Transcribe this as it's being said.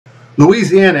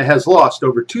Louisiana has lost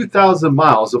over 2,000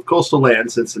 miles of coastal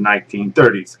land since the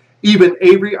 1930s. Even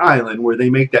Avery Island, where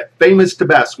they make that famous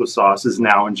Tabasco sauce, is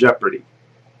now in jeopardy.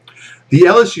 The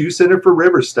LSU Center for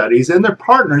River Studies and their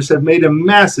partners have made a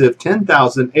massive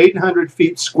 10,800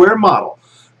 feet square model,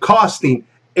 costing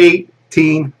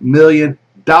 $18 million,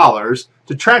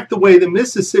 to track the way the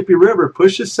Mississippi River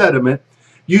pushes sediment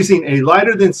using a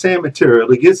lighter than sand material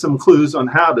to get some clues on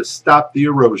how to stop the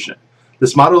erosion.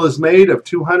 This model is made of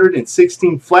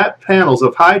 216 flat panels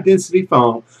of high-density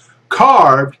foam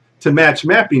carved to match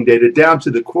mapping data down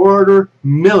to the 1/4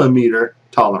 millimeter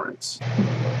tolerance.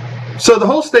 So the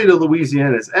whole state of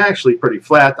Louisiana is actually pretty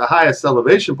flat. The highest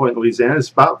elevation point in Louisiana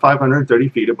is about 530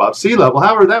 feet above sea level.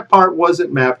 However, that part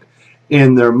wasn't mapped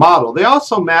in their model. They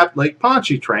also mapped Lake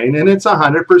Pontchartrain, and it's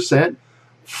 100%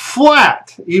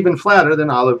 flat, even flatter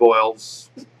than olive oil's,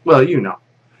 well, you know.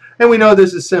 And we know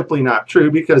this is simply not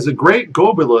true because a great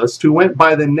globalist who went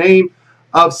by the name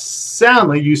of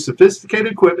Soundly used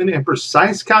sophisticated equipment and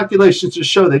precise calculations to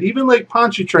show that even Lake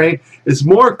Pontchartrain is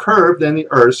more curved than the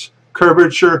Earth's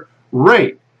curvature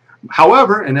rate.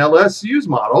 However, in LSU's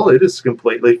model, it is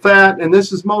completely flat, and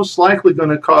this is most likely going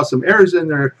to cause some errors in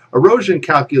their erosion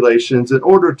calculations in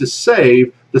order to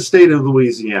save the state of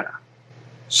Louisiana.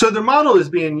 So their model is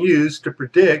being used to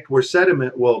predict where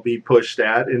sediment will be pushed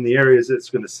at in the areas it's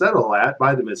going to settle at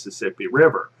by the Mississippi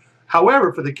River.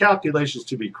 However, for the calculations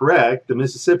to be correct, the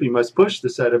Mississippi must push the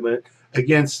sediment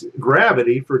against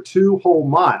gravity for 2 whole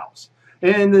miles.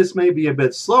 And this may be a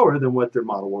bit slower than what their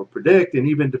model will predict and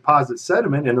even deposit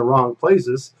sediment in the wrong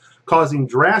places, causing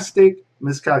drastic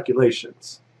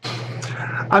miscalculations.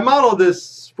 I modeled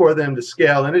this for them to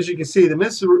scale, and as you can see, the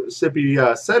Mississippi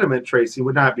sediment tracing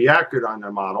would not be accurate on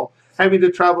their model, having to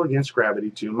travel against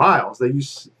gravity 2 miles. They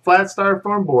use flat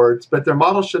styrofoam boards, but their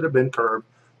model should have been curved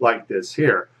like this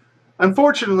here.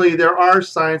 Unfortunately, there are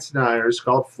science deniers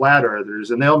called flat earthers,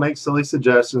 and they'll make silly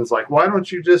suggestions like, why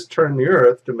don't you just turn the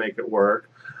earth to make it work?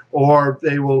 Or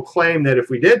they will claim that if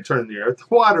we did turn the earth, the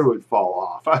water would fall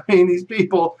off. I mean, these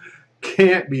people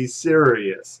can't be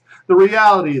serious. The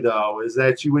reality, though, is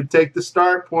that you would take the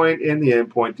start point and the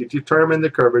end point to determine the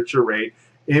curvature rate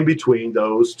in between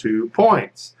those 2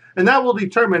 points. And that will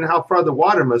determine how far the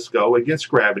water must go against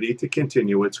gravity to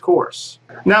continue its course.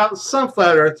 Now, some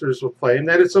flat earthers will claim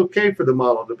that it's okay for the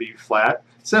model to be flat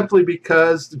simply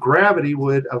because gravity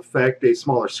would affect a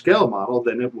smaller scale model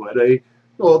than it would the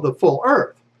full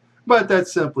Earth. But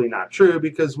that's simply not true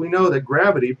because we know that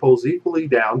gravity pulls equally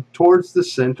down towards the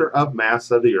center of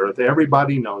mass of the Earth.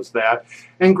 Everybody knows that.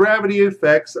 And gravity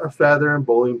affects a feather and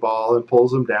bowling ball and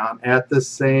pulls them down at the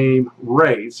same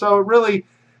rate. So really,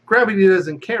 gravity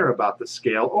doesn't care about the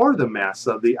scale or the mass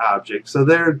of the object. So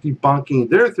they're debunking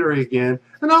their theory again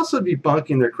and also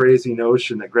debunking their crazy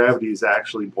notion that gravity is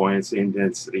actually buoyancy and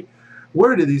density.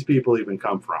 Where do these people even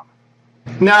come from?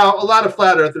 Now, a lot of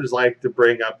flat earthers like to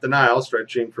bring up the Nile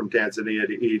stretching from Tanzania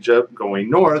to Egypt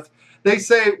going north. They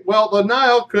say, well, the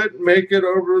Nile couldn't make it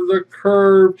over the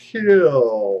curved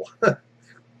hill.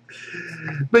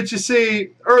 But you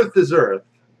see, Earth is Earth.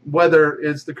 Whether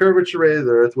it's the curvature rate of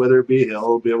the Earth, whether it be a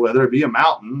hill, whether it be a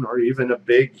mountain, or even a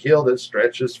big hill that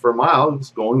stretches for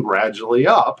miles going gradually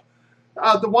up,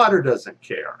 the water doesn't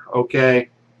care, okay?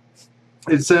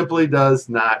 It simply does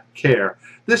not care.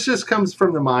 This just comes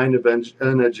from the mind of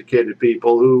uneducated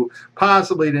people who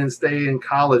possibly didn't stay in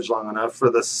college long enough for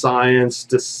the science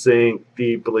to sink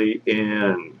deeply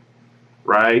in,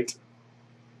 right?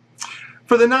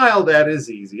 For the Nile, that is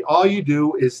easy. All you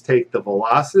do is take the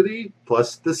velocity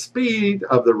plus the speed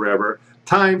of the river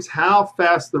times how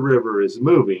fast the river is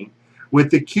moving with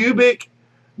the cubic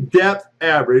depth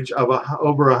average of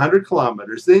over 100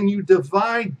 kilometers. Then you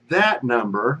divide that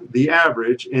number, the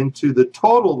average, into the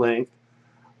total length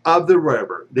of the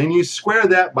river. Then you square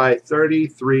that by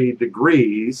 33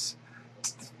 degrees,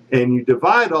 and you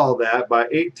divide all that by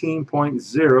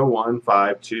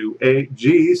 18.01528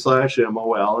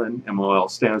 G/MOL, and MOL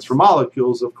stands for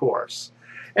molecules, of course.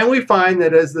 And we find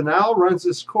that as the Nile runs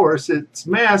its course, its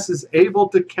mass is able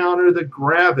to counter the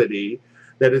gravity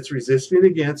that it's resisting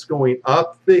against going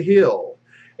up the hill.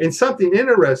 And something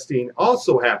interesting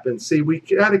also happens. See, we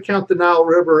got to count the Nile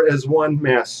River as one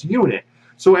mass unit.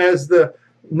 So as the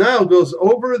Nile goes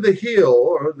over the hill,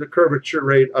 or the curvature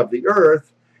rate of the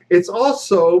Earth, it's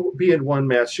also, being one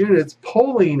mass unit, it's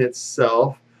pulling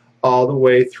itself all the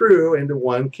way through into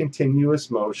one continuous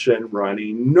motion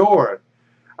running north.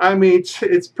 I mean,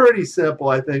 it's pretty simple.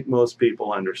 I think most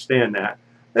people understand that,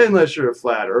 unless you're a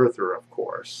flat earther, of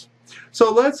course.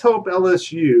 So let's hope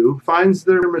LSU finds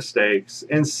their mistakes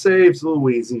and saves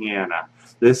Louisiana.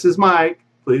 This is Mike.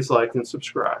 Please like and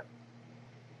subscribe.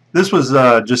 This was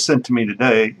just sent to me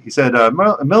today. He said,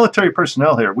 military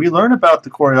personnel here, we learn about the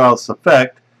Coriolis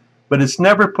effect, but it's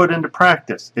never put into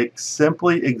practice. It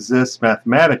simply exists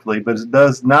mathematically, but it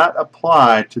does not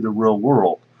apply to the real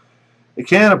world. It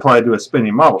can apply to a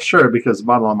spinning model, sure, because the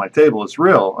model on my table is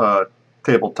real,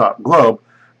 tabletop globe,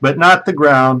 but not the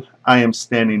ground I am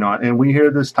standing on. And we hear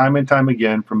this time and time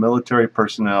again from military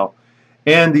personnel.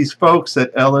 And these folks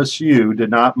at LSU did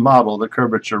not model the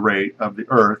curvature rate of the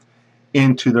Earth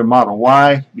into their model.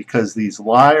 Why? Because these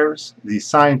liars, these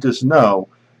scientists know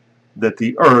that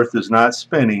the Earth is not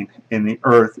spinning and the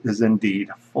Earth is indeed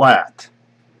flat.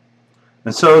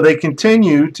 And so they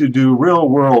continue to do real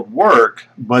world work,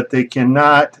 but they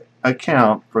cannot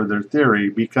account for their theory,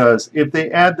 because if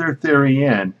they add their theory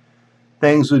in,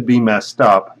 things would be messed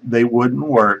up, they wouldn't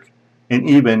work, and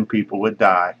even people would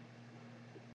die.